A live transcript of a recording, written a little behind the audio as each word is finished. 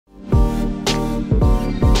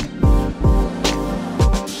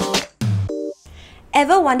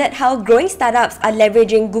Ever wondered how growing startups are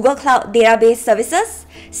leveraging Google Cloud database services?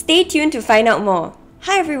 Stay tuned to find out more.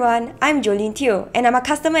 Hi everyone, I'm Jolene Teo and I'm a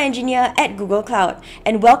customer engineer at Google Cloud,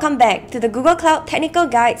 and welcome back to the Google Cloud Technical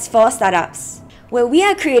Guides for Startups, where we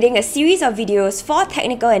are creating a series of videos for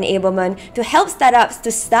technical enablement to help startups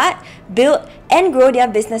to start, build, and grow their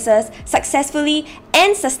businesses successfully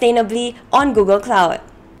and sustainably on Google Cloud.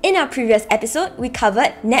 In our previous episode, we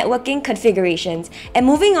covered networking configurations, and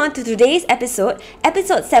moving on to today's episode,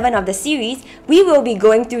 episode 7 of the series, we will be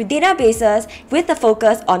going through databases with a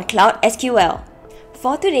focus on Cloud SQL.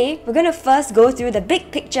 For today, we're going to first go through the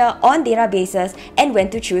big picture on databases and when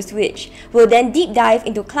to choose which. We'll then deep dive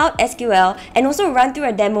into Cloud SQL and also run through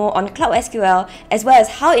a demo on Cloud SQL as well as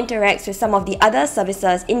how it interacts with some of the other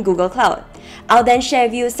services in Google Cloud. I'll then share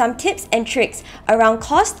with you some tips and tricks around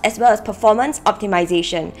cost as well as performance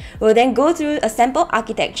optimization. We'll then go through a sample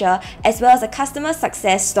architecture as well as a customer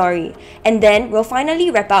success story. And then we'll finally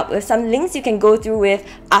wrap up with some links you can go through with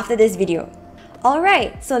after this video.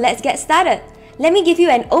 Alright, so let's get started. Let me give you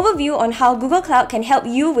an overview on how Google Cloud can help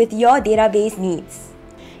you with your database needs.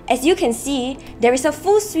 As you can see, there is a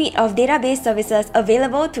full suite of database services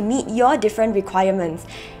available to meet your different requirements.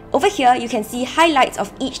 Over here, you can see highlights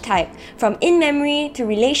of each type, from in-memory to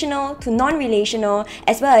relational to non-relational,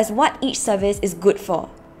 as well as what each service is good for.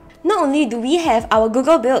 Not only do we have our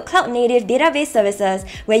Google-built cloud-native database services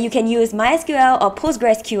where you can use MySQL or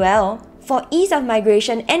PostgreSQL, for ease of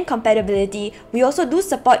migration and compatibility, we also do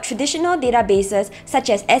support traditional databases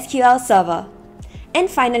such as SQL Server. And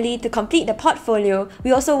finally, to complete the portfolio,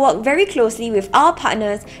 we also work very closely with our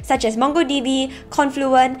partners such as MongoDB,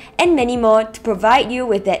 Confluent, and many more to provide you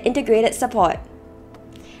with that integrated support.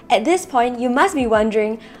 At this point, you must be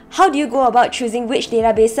wondering, how do you go about choosing which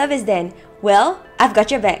database service then? Well, I've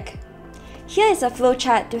got your back. Here is a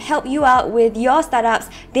flowchart to help you out with your startup's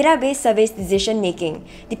database service decision making.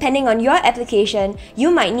 Depending on your application,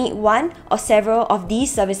 you might need one or several of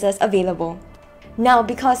these services available. Now,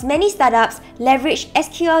 because many startups leverage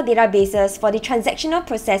SQL databases for the transactional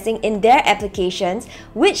processing in their applications,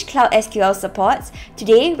 which Cloud SQL supports,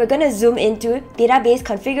 today we're going to zoom into database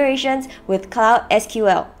configurations with Cloud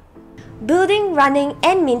SQL. Building, running,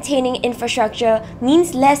 and maintaining infrastructure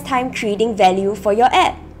means less time creating value for your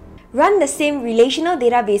app. Run the same relational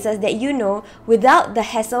databases that you know without the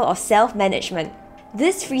hassle of self-management.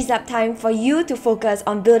 This frees up time for you to focus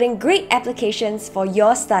on building great applications for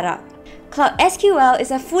your startup. Cloud SQL is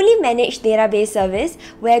a fully managed database service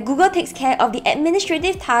where Google takes care of the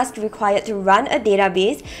administrative tasks required to run a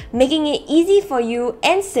database, making it easy for you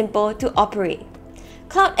and simple to operate.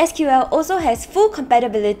 Cloud SQL also has full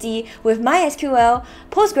compatibility with MySQL,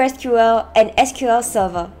 PostgreSQL, and SQL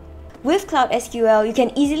Server. With Cloud SQL, you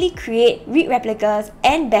can easily create read replicas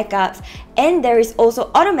and backups, and there is also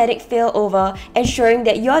automatic failover, ensuring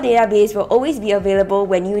that your database will always be available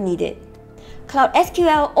when you need it. Cloud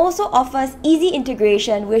SQL also offers easy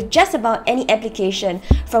integration with just about any application,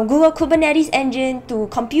 from Google Kubernetes Engine to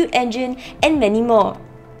Compute Engine and many more.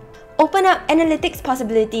 Open up analytics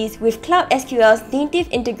possibilities with Cloud SQL's native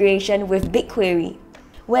integration with Bigquery,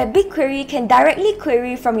 where Bigquery can directly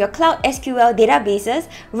query from your Cloud SQL databases,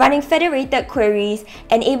 running federated queries,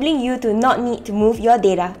 enabling you to not need to move your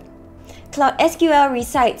data. Cloud SQL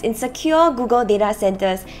resides in secure Google data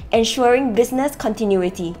centers, ensuring business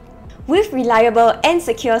continuity. With reliable and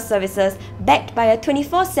secure services backed by a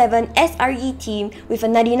 24/7 SRE team with a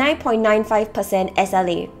 99.95%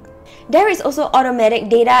 SLA. There is also automatic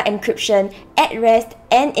data encryption at rest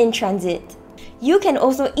and in transit. You can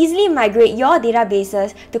also easily migrate your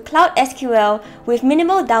databases to Cloud SQL with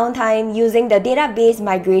minimal downtime using the Database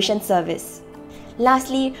Migration Service.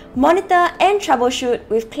 Lastly, monitor and troubleshoot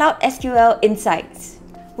with Cloud SQL Insights,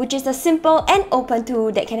 which is a simple and open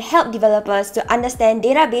tool that can help developers to understand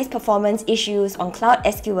database performance issues on Cloud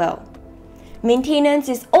SQL. Maintenance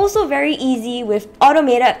is also very easy with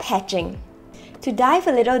automated patching. To dive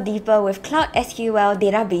a little deeper with Cloud SQL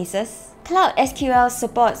databases, Cloud SQL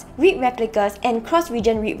supports read replicas and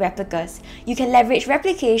cross-region read replicas. You can leverage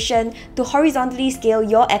replication to horizontally scale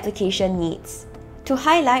your application needs. To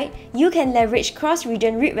highlight, you can leverage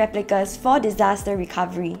cross-region read replicas for disaster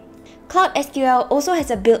recovery. Cloud SQL also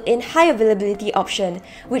has a built-in high availability option,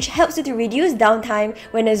 which helps you to reduce downtime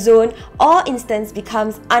when a zone or instance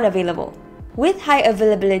becomes unavailable. With high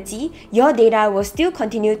availability, your data will still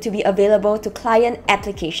continue to be available to client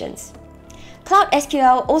applications. Cloud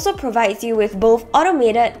SQL also provides you with both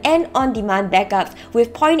automated and on-demand backups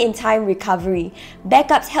with point-in-time recovery.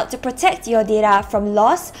 Backups help to protect your data from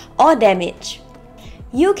loss or damage.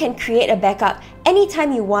 You can create a backup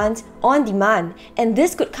anytime you want, on demand, and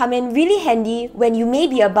this could come in really handy when you may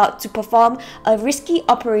be about to perform a risky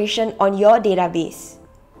operation on your database.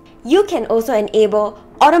 You can also enable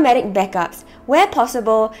automatic backups. Where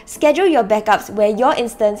possible, schedule your backups where your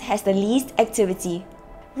instance has the least activity.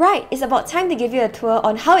 Right, it's about time to give you a tour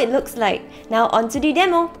on how it looks like. Now on to the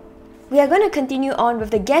demo. We are going to continue on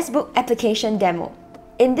with the guestbook application demo.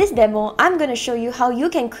 In this demo, I'm going to show you how you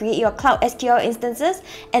can create your Cloud SQL instances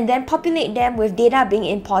and then populate them with data being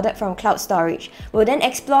imported from cloud storage. We'll then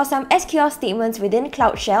explore some SQL statements within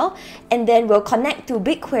Cloud Shell, and then we'll connect to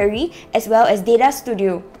Bigquery as well as Data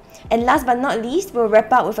Studio. And last but not least, we'll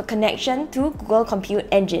wrap up with a connection to Google Compute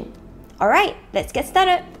Engine. Alright, let's get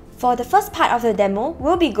started. For the first part of the demo,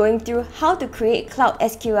 we'll be going through how to create Cloud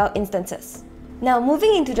SQL instances. Now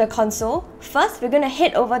moving into the console, first we're going to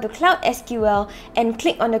head over to Cloud SQL and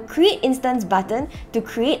click on the Create Instance button to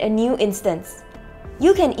create a new instance.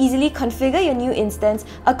 You can easily configure your new instance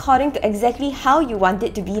according to exactly how you want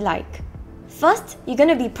it to be like. First, you're going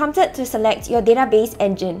to be prompted to select your database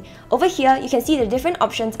engine. Over here, you can see the different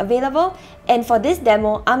options available, and for this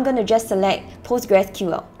demo, I'm going to just select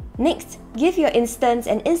PostgreSQL. Next, give your instance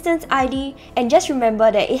an instance ID and just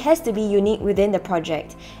remember that it has to be unique within the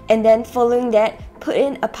project. And then following that, put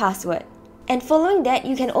in a password. And following that,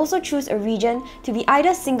 you can also choose a region to be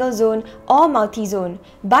either single zone or multi-zone.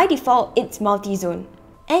 By default, it's multi-zone.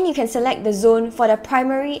 And you can select the zone for the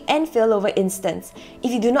primary and failover instance.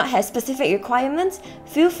 If you do not have specific requirements,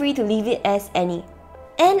 feel free to leave it as any.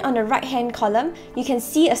 And on the right-hand column, you can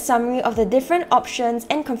see a summary of the different options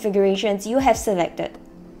and configurations you have selected.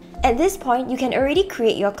 At this point, you can already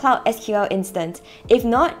create your Cloud SQL instance. If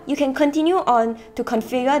not, you can continue on to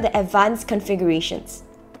configure the advanced configurations.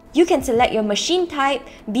 You can select your machine type,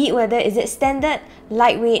 be it whether is it standard,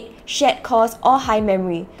 lightweight, shared cores, or high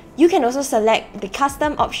memory. You can also select the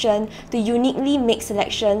custom option to uniquely make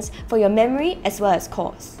selections for your memory as well as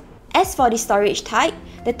cores. As for the storage type,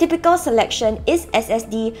 the typical selection is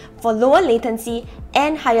SSD for lower latency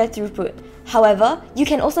and higher throughput. However, you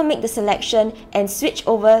can also make the selection and switch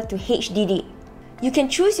over to HDD. You can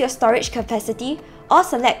choose your storage capacity or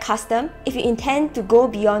select custom if you intend to go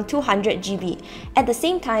beyond 200 GB. At the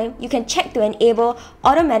same time, you can check to enable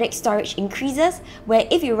automatic storage increases, where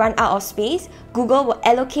if you run out of space, Google will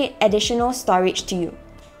allocate additional storage to you.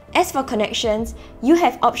 As for connections, you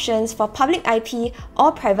have options for public IP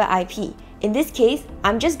or private IP. In this case,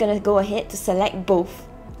 I'm just going to go ahead to select both.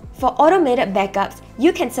 For automated backups,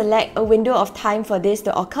 you can select a window of time for this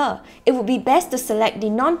to occur. It would be best to select the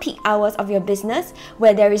non-peak hours of your business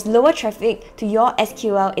where there is lower traffic to your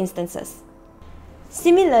SQL instances.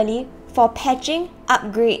 Similarly, for patching,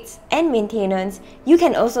 upgrades, and maintenance, you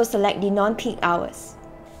can also select the non-peak hours.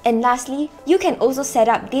 And lastly, you can also set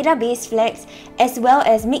up database flags as well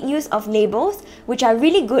as make use of labels, which are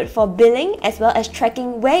really good for billing as well as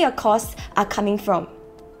tracking where your costs are coming from.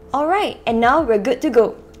 Alright, and now we're good to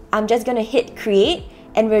go. I'm just going to hit create,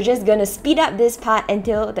 and we're just going to speed up this part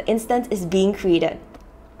until the instance is being created.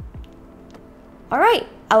 Alright,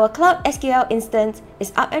 our Cloud SQL instance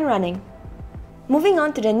is up and running. Moving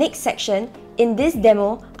on to the next section, in this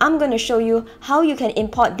demo, I'm going to show you how you can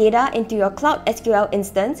import data into your Cloud SQL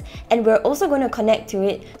instance, and we're also going to connect to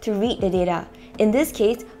it to read the data. In this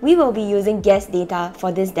case, we will be using guest data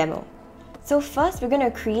for this demo. So first, we're going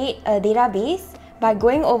to create a database by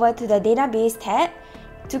going over to the Database tab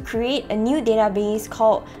to create a new database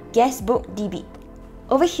called GuestbookDB.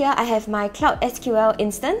 Over here, I have my Cloud SQL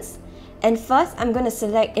instance, and first I'm going to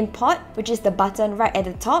select Import, which is the button right at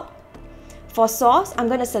the top. For source, I'm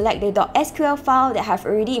going to select the .sql file that I've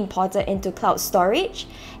already imported into cloud storage,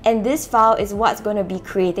 and this file is what's going to be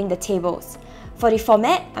creating the tables. For the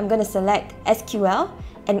format, I'm going to select SQL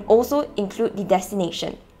and also include the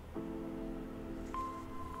destination.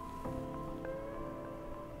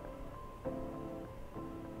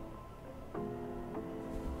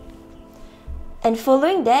 And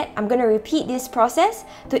following that, I'm going to repeat this process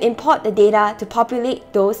to import the data to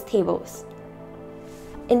populate those tables.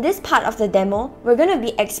 In this part of the demo, we're going to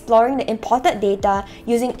be exploring the imported data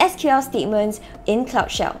using SQL statements in Cloud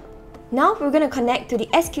Shell. Now we're going to connect to the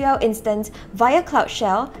SQL instance via Cloud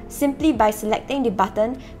Shell simply by selecting the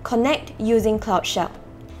button Connect using Cloud Shell.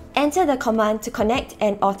 Enter the command to connect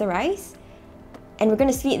and authorize. And we're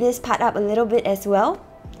going to speed this part up a little bit as well.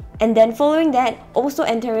 And then following that, also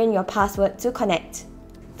enter in your password to connect.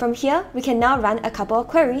 From here, we can now run a couple of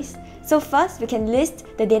queries. So first, we can list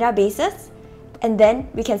the databases, and then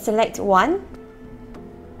we can select one.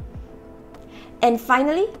 And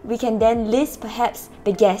finally, we can then list perhaps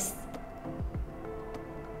the guests.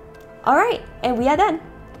 Alright, and we are done.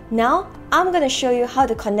 Now, I'm going to show you how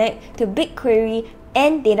to connect to Bigquery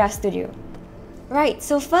and Data Studio. Right,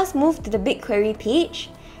 so first move to the Bigquery page,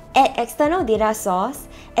 add external data source,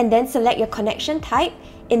 and then select your connection type.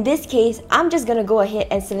 In this case, I'm just going to go ahead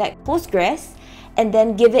and select Postgres, and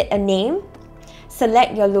then give it a name.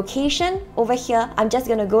 Select your location. Over here, I'm just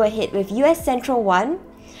going to go ahead with US Central 1,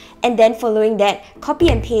 and then following that, copy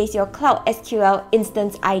and paste your Cloud SQL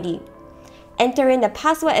instance ID. Enter in the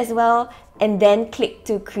password as well, and then click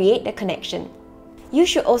to create the connection. You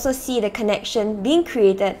should also see the connection being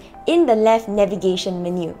created in the left navigation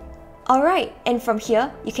menu. Alright, and from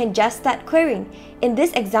here, you can just start querying. In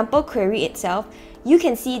this example query itself, you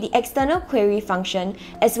can see the external query function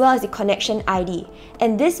as well as the connection ID.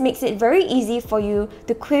 And this makes it very easy for you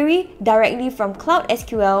to query directly from Cloud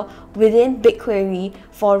SQL within Bigquery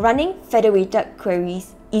for running federated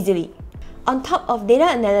queries easily. On top of data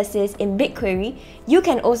analysis in Bigquery, you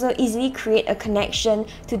can also easily create a connection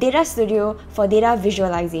to Data Studio for data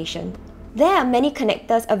visualization. There are many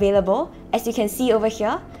connectors available, as you can see over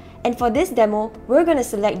here, and for this demo, we're going to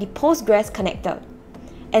select the Postgres connector.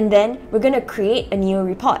 And then we're going to create a new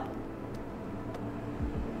report.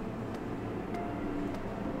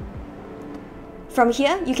 From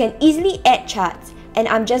here, you can easily add charts, and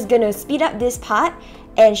I'm just going to speed up this part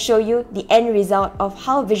and show you the end result of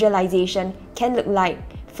how visualization can look like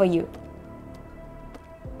for you.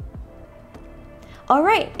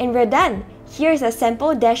 Alright, and we're done. Here's a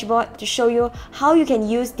sample dashboard to show you how you can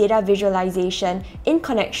use data visualization in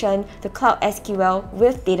connection to Cloud SQL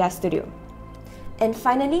with Data Studio. And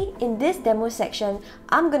finally, in this demo section,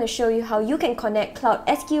 I'm going to show you how you can connect Cloud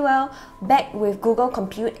SQL back with Google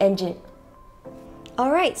Compute Engine.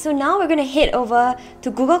 Alright, so now we're going to head over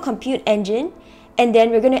to Google Compute Engine, and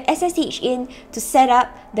then we're going to SSH in to set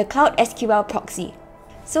up the Cloud SQL proxy.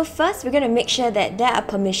 So first, we're going to make sure that there are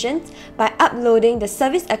permissions by uploading the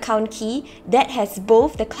service account key that has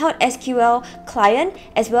both the Cloud SQL client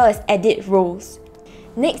as well as edit roles.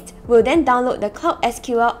 Next, we'll then download the Cloud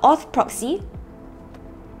SQL auth proxy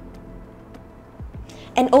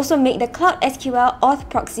and also make the Cloud SQL auth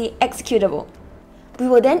proxy executable. We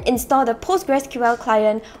will then install the PostgreSQL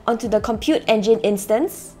client onto the Compute Engine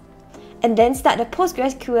instance, and then start the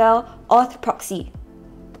PostgreSQL auth proxy.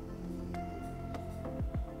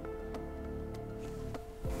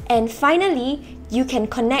 And finally, you can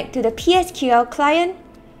connect to the PSQL client,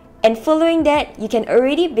 and following that, you can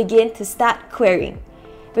already begin to start querying.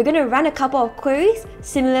 We're going to run a couple of queries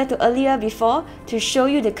similar to earlier before to show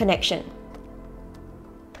you the connection.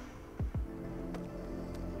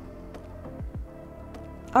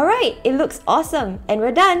 Alright, it looks awesome, and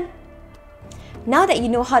we're done! Now that you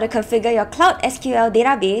know how to configure your Cloud SQL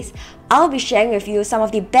database, I'll be sharing with you some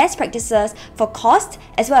of the best practices for cost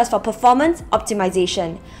as well as for performance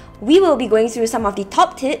optimization. We will be going through some of the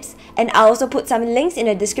top tips, and I'll also put some links in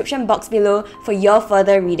the description box below for your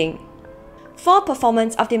further reading. For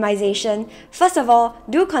performance optimization, first of all,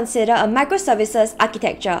 do consider a microservices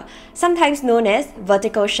architecture, sometimes known as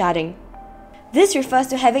vertical sharding. This refers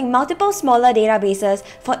to having multiple smaller databases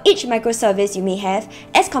for each microservice you may have,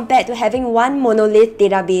 as compared to having one monolith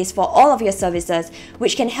database for all of your services,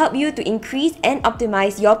 which can help you to increase and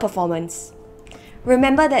optimize your performance.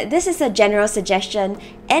 Remember that this is a general suggestion,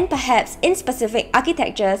 and perhaps in specific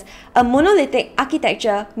architectures, a monolithic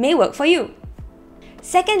architecture may work for you.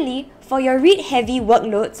 Secondly, for your read-heavy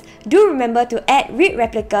workloads, do remember to add read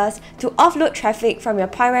replicas to offload traffic from your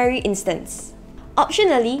primary instance.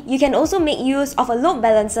 Optionally, you can also make use of a load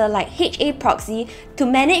balancer like HA Proxy to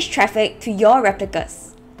manage traffic to your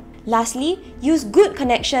replicas. Lastly, use good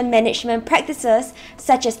connection management practices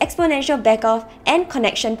such as exponential backoff and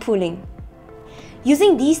connection pooling.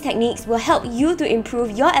 Using these techniques will help you to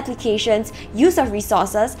improve your application's use of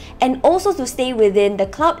resources and also to stay within the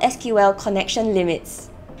Cloud SQL connection limits.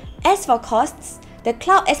 As for costs, the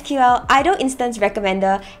Cloud SQL Idle Instance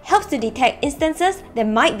Recommender helps to detect instances that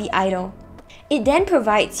might be idle. It then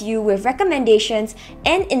provides you with recommendations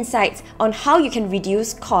and insights on how you can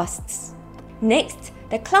reduce costs. Next,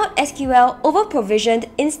 the Cloud SQL Over-Provisioned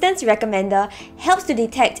Instance Recommender helps to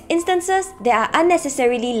detect instances that are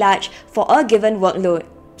unnecessarily large for a given workload.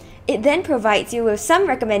 It then provides you with some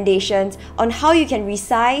recommendations on how you can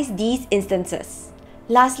resize these instances.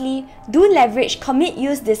 Lastly, do leverage commit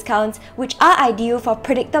use discounts, which are ideal for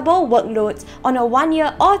predictable workloads on a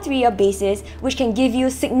 1-year or 3-year basis, which can give you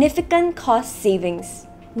significant cost savings.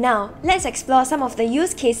 Now, let's explore some of the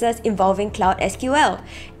use cases involving Cloud SQL.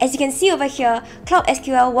 As you can see over here, Cloud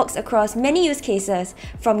SQL works across many use cases,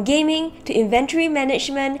 from gaming to inventory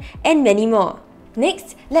management and many more.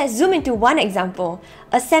 Next, let's zoom into one example,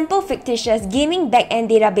 a sample fictitious gaming backend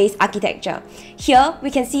database architecture. Here,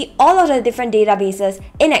 we can see all of the different databases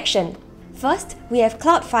in action. First, we have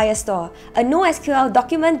Cloud Firestore, a NoSQL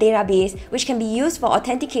document database which can be used for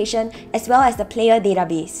authentication as well as the player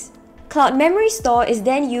database. Cloud Memory Store is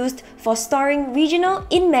then used for storing regional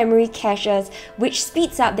in-memory caches, which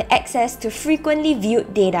speeds up the access to frequently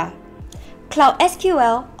viewed data. Cloud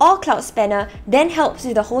SQL or Cloud Spanner then helps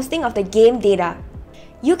with the hosting of the game data.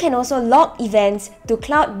 You can also log events to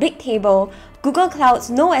Cloud Bigtable, Google Cloud's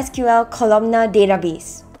NoSQL columnar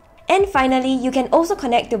database. And finally, you can also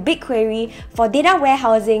connect to Bigquery for data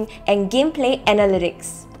warehousing and gameplay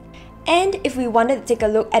analytics. And if we wanted to take a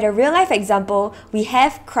look at a real-life example, we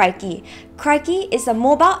have Crikey. Crikey is a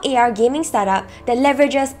mobile AR gaming startup that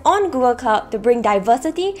leverages on Google Cloud to bring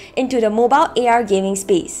diversity into the mobile AR gaming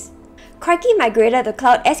space. Crikey migrated to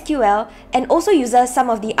Cloud SQL and also uses some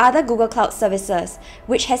of the other Google Cloud services,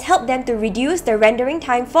 which has helped them to reduce the rendering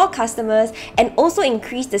time for customers and also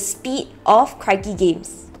increase the speed of Crikey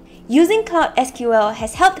games. Using Cloud SQL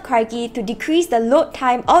has helped Crikey to decrease the load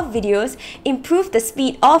time of videos, improve the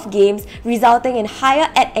speed of games, resulting in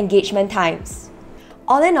higher ad engagement times.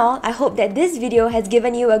 All in all, I hope that this video has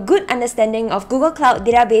given you a good understanding of Google Cloud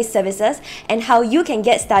database services and how you can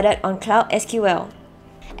get started on Cloud SQL.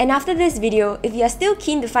 And after this video, if you are still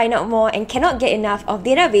keen to find out more and cannot get enough of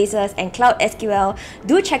databases and Cloud SQL,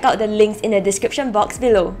 do check out the links in the description box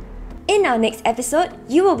below. In our next episode,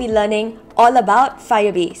 you will be learning all about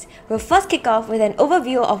Firebase. We'll first kick off with an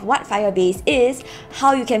overview of what Firebase is,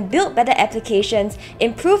 how you can build better applications,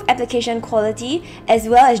 improve application quality, as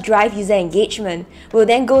well as drive user engagement. We'll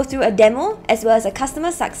then go through a demo as well as a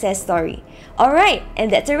customer success story. Alright,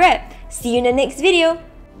 and that's a wrap. See you in the next video.